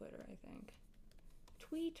on Twitter, I think.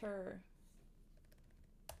 Tweeter.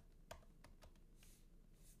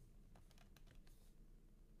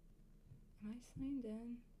 Am I signed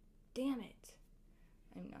in? Damn it.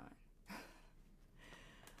 I'm not.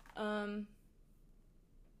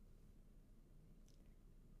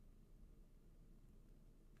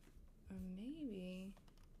 Or maybe...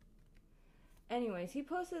 Anyways, he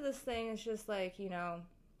posted this thing. It's just like, you know,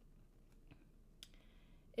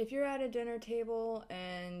 if you're at a dinner table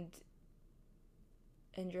and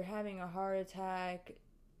you're having a heart attack,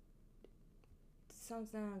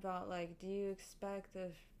 something about, like, do you expect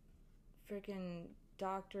the freaking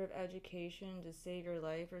doctor of education to save your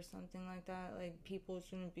life or something like that? Like, people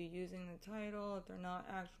shouldn't be using the title if they're not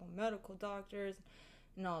actual medical doctors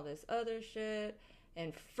and all this other shit.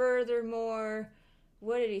 And furthermore...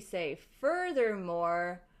 What did he say?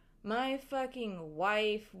 Furthermore, my fucking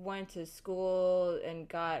wife went to school and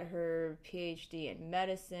got her PhD in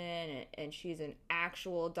medicine, and she's an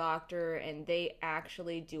actual doctor, and they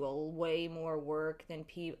actually do a way more work than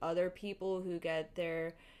other people who get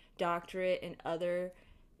their doctorate in other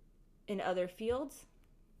fields.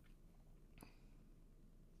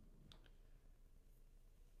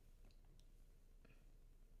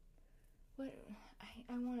 What?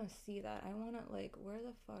 I want to see that. I want to, like, where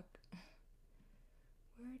the fuck...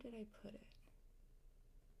 Where did I put it?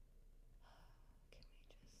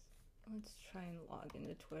 Let's try and log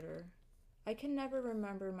into Twitter. I can never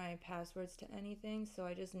remember my passwords to anything, so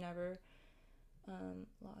I just never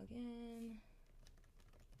log in.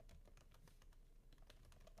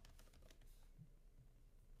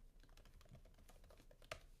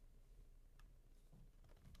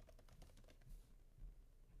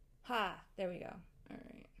 Ha! There we go.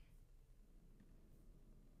 Alright.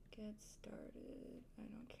 Get started. I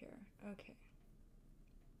don't care. Okay.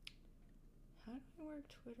 How do I work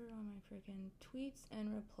Twitter on my freaking tweets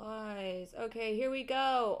and replies? Okay, here we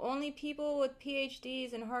go. Only people with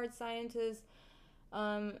PhDs and hard scientists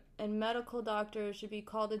and medical doctors should be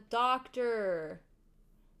called a doctor.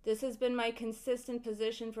 This has been my consistent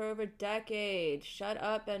position for over a decade. Shut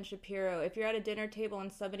up, Ben Shapiro. If you're at a dinner table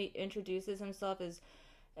and somebody introduces himself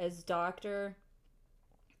as doctor,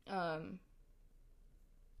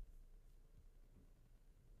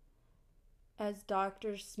 as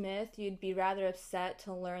Dr. Smith, you'd be rather upset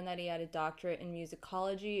to learn that he had a doctorate in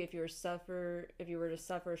musicology if you were to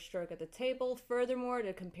suffer a stroke at the table. Furthermore,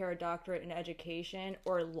 to compare a doctorate in education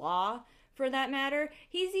or law, for that matter,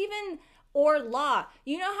 or law.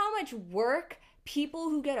 You know how much work people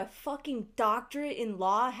who get a fucking doctorate in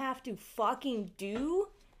law have to fucking do?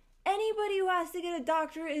 Anybody who has to get a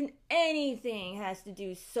doctorate in anything has to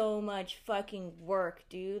do so much fucking work,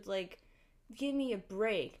 dude. Like, give me a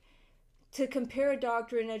break. To compare a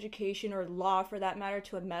doctorate in education or law, for that matter,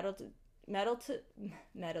 to a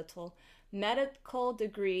medical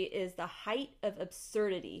degree is the height of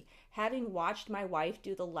absurdity. Having watched my wife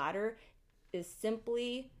do the latter it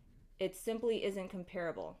simply isn't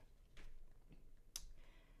comparable.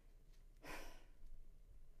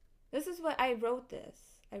 This is what I wrote this.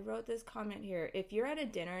 I wrote this comment here. If you're at a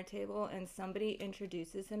dinner table and somebody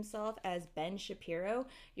introduces himself as Ben Shapiro,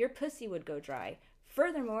 your pussy would go dry.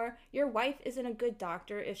 Furthermore, your wife isn't a good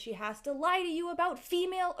doctor if she has to lie to you about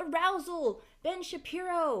female arousal. Ben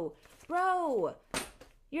Shapiro, bro,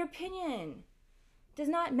 your opinion does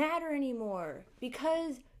not matter anymore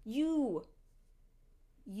because you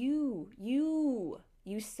You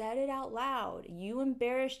said it out loud. You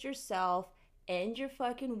embarrassed yourself and your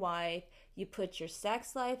fucking wife. You put your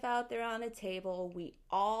sex life out there on the table. We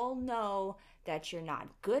all know that you're not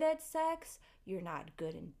good at sex. You're not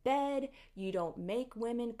good in bed. You don't make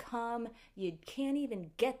women come. You can't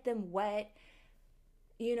even get them wet.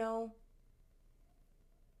 You know,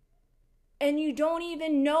 and you don't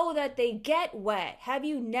even know that they get wet. Have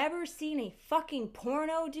you never seen a fucking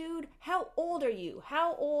porno, dude? How old are you?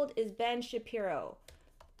 How old is Ben Shapiro?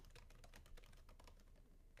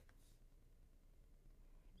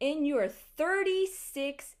 In your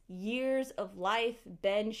 36 years of life,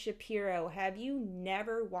 Ben Shapiro, have you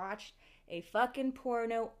never watched a fucking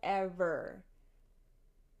porno ever?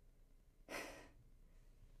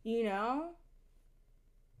 You know?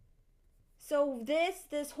 So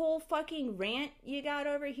this whole fucking rant you got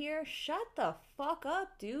over here, shut the fuck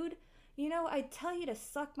up, dude. You know, I tell you to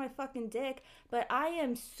suck my fucking dick, but I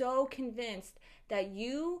am so convinced that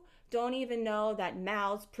you don't even know that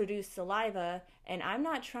mouths produce saliva, and I'm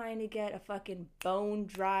not trying to get a fucking bone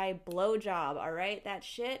dry blowjob, alright? That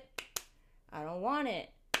shit, I don't want it.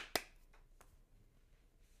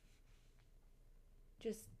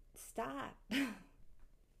 Just stop.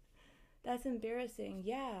 That's embarrassing,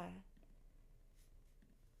 yeah.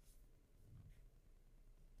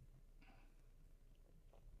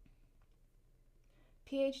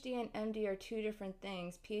 PhD and MD are two different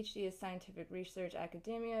things. PhD is scientific research,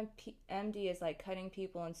 academia. MD is like cutting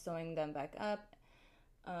people and sewing them back up.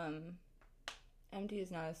 MD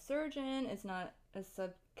is not a surgeon. It's not a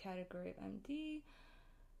subcategory of MD.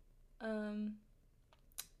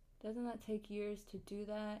 Doesn't that take years to do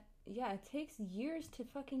that? Yeah, it takes years to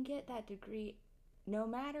fucking get that degree, no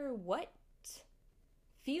matter what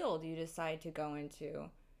field you decide to go into,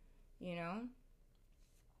 you know?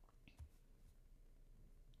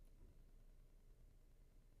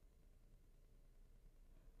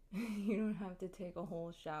 You don't have to take a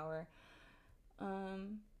whole shower.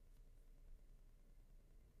 Um,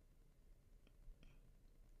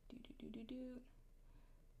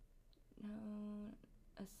 No,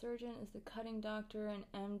 a surgeon is the cutting doctor, and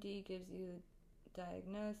MD gives you the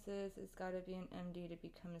diagnosis. It's got to be an MD to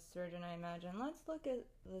become a surgeon, I imagine. Let's look at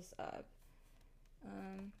this up.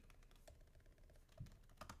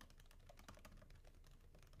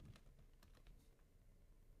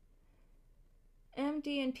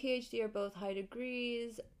 MD and PhD are both high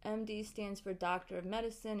degrees. MD stands for Doctor of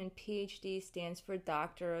Medicine, and PhD stands for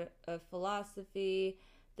Doctor of Philosophy.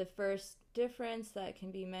 The first difference that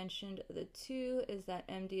can be mentioned of the two is that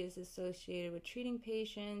MD is associated with treating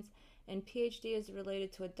patients, and PhD is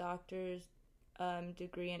related to a doctor's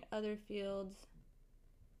degree in other fields.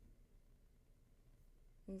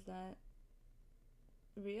 Is that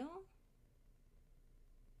real?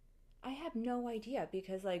 I have no idea,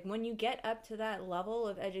 because like when you get up to that level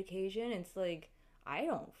of education, it's like I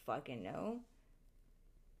don't fucking know.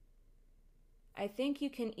 I think you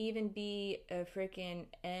can even be a freaking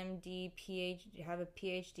MD, PhD, have a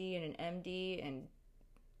PhD and an MD, and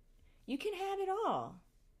you can have it all.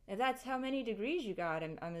 If that's how many degrees you got,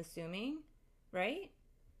 I'm assuming, right?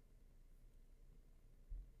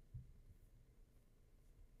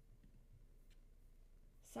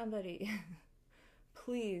 Somebody,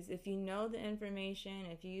 please, if you know the information,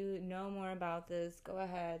 if you know more about this, go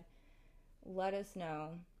ahead, let us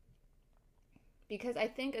know. Because I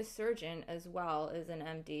think a surgeon as well is an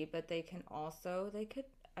MD, but they could,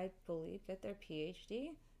 I believe, get their PhD.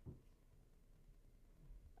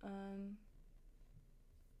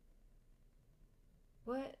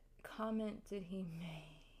 What comment did he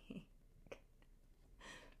make?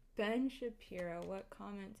 Ben Shapiro, what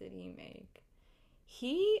comment did he make?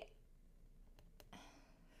 He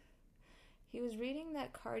was reading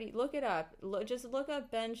that Cardi. Look it up. Just look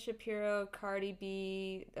up Ben Shapiro, Cardi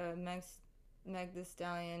B, Meg Thee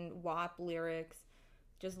Stallion, WAP lyrics.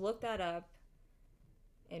 Just look that up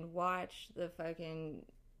and watch the fucking.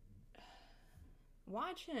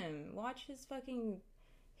 Watch him. Watch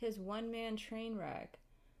his one-man train wreck.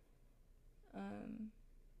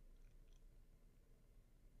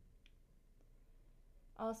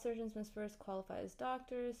 All surgeons must first qualify as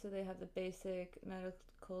doctors, so they have the basic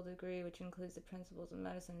medical degree, which includes the principles of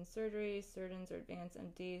medicine and surgery. Surgeons are advanced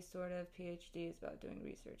MD, sort of. PhD is about doing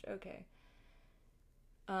research. Okay.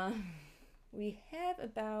 We have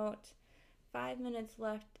about 5 minutes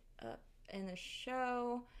left in the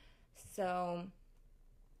show, so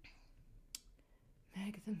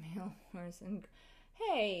Meg the male horse, and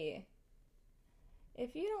hey,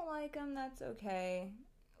 if you don't like them, that's okay.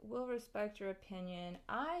 We'll respect your opinion.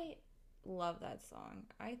 I love that song.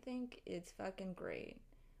 I think it's fucking great.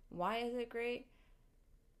 Why is it great?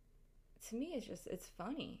 to me, it's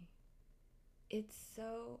funny. It's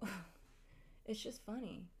so, it's just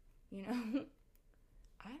funny, you know?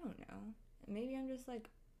 I don't know. Maybe I'm just like,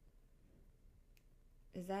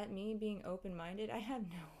 is that me being open-minded? I have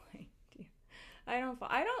no idea. I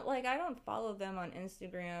don't follow them on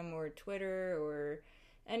Instagram or Twitter or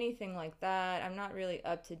anything like that. I'm not really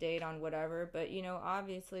up to date on whatever, but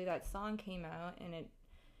obviously that song came out and it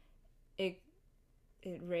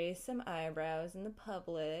it raised some eyebrows in the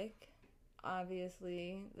public.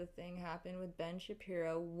 Obviously, the thing happened with Ben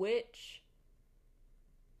Shapiro, which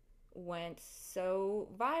went so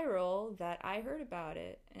viral that I heard about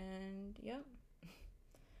it. And yep.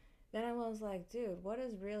 Then I was like, dude, what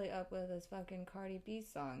is really up with this fucking Cardi B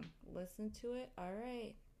song? Listen to it. All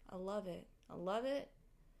right. I love it. I love it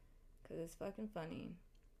because it's fucking funny.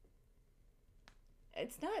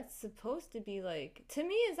 It's not supposed to be like, to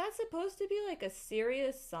me, is that supposed to be like a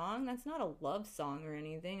serious song? That's not a love song or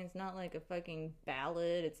anything. It's not like a fucking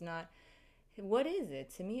ballad. It's not, what is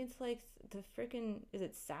it? To me, it's like the freaking, is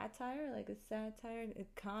it satire? Like a satire, a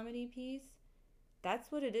comedy piece? That's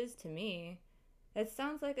what it is to me. It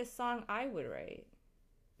sounds like a song I would write.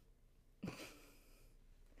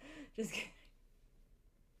 Just kidding.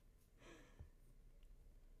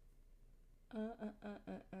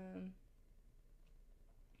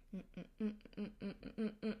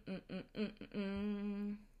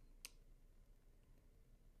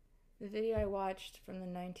 The video I watched from the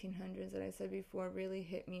 1900s that I said before really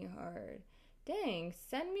hit me hard. Dang,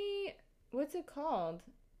 send me, what's it called?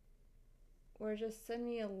 Or just send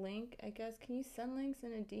me a link, I guess. Can you send links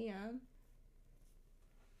in a DM?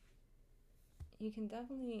 You can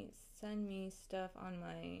definitely send me stuff on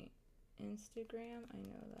my Instagram. I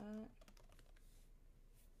know that.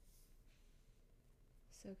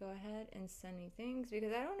 So go ahead and send me things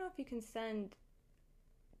because I don't know if you can send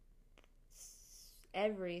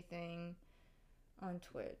everything on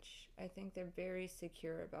Twitch. I think they're very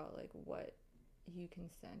secure about like what you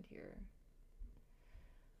can send here.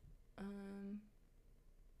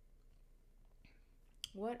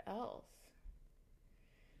 What else?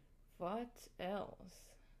 What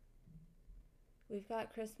else? We've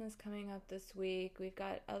got Christmas coming up this week. We've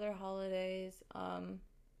got other holidays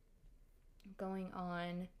going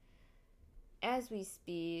on as we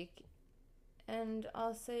speak. And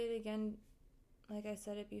I'll say it again, like I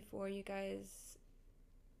said it before, you guys,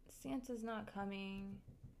 Santa's not coming.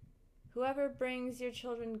 Whoever brings your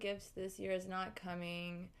children gifts this year is not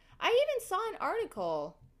coming. I even saw an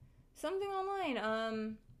article, something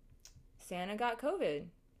online, Santa got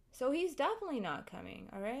COVID. So he's definitely not coming,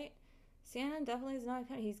 all right? Santa definitely is not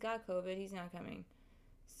coming. He's got COVID. He's not coming.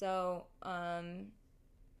 So,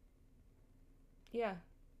 yeah.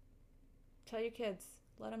 Tell your kids.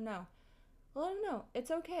 Let them know. Let them know.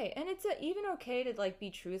 It's okay. And it's even okay to, like,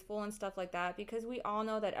 be truthful and stuff like that because we all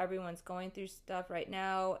know that everyone's going through stuff right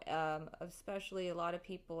now. Especially a lot of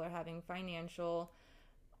people are having financial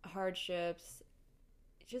hardships.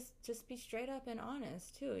 Just be straight up and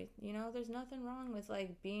honest too. There's nothing wrong with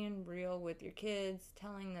like being real with your kids,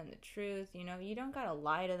 telling them the truth. You don't gotta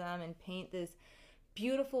lie to them and paint this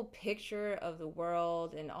beautiful picture of the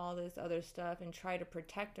world and all this other stuff and try to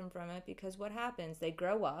protect them from it because what happens? They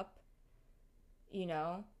grow up,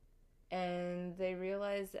 and they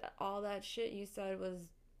realize that all that shit you said was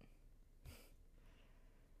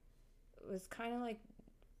kind of like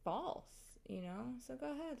false, So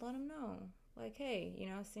go ahead, let them know. Like, hey,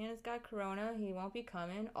 Santa's got corona. He won't be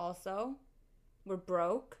coming. Also, we're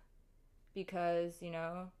broke because,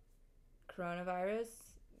 coronavirus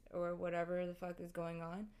or whatever the fuck is going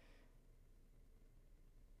on.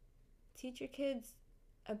 Teach your kids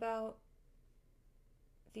about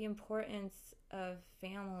the importance of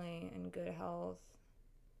family and good health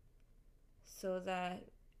so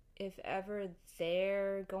that if ever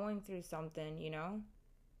they're going through something,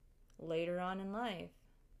 later on in life,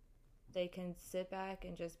 they can sit back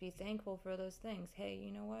and just be thankful for those things. Hey,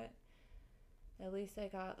 you know what? At least I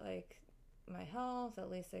got, like, my health.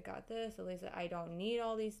 At least I got this. At least I don't need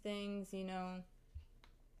all these things, Because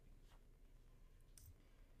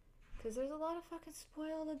there's a lot of fucking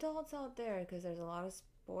spoiled adults out there. Because there's a lot of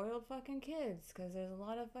spoiled fucking kids. Because there's a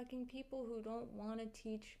lot of fucking people who don't want to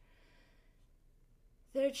teach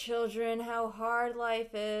their children how hard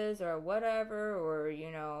life is or whatever, or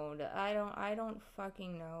I don't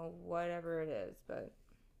fucking know, whatever it is, but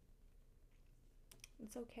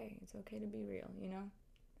it's okay to be real.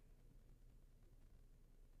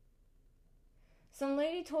 Some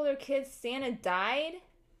lady told her kids Santa died.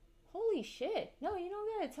 Holy shit. No, you don't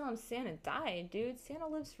gotta tell him Santa died, dude. Santa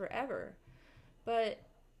lives forever. But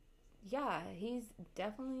yeah, he's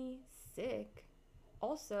definitely sick.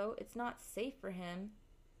 also, it's not safe for him.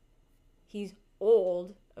 He's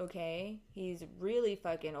old, okay? He's really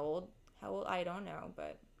fucking old. How old? I don't know,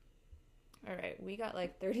 but all right, we got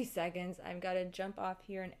like 30 seconds. I've got to jump off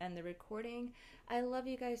here and end the recording. I love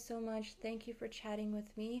you guys so much. Thank you for chatting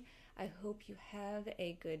with me. I hope you have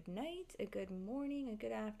a good night, a good morning, a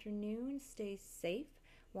good afternoon. Stay safe.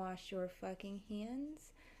 Wash your fucking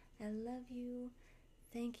hands. I love you.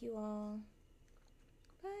 Thank you all.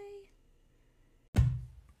 Bye.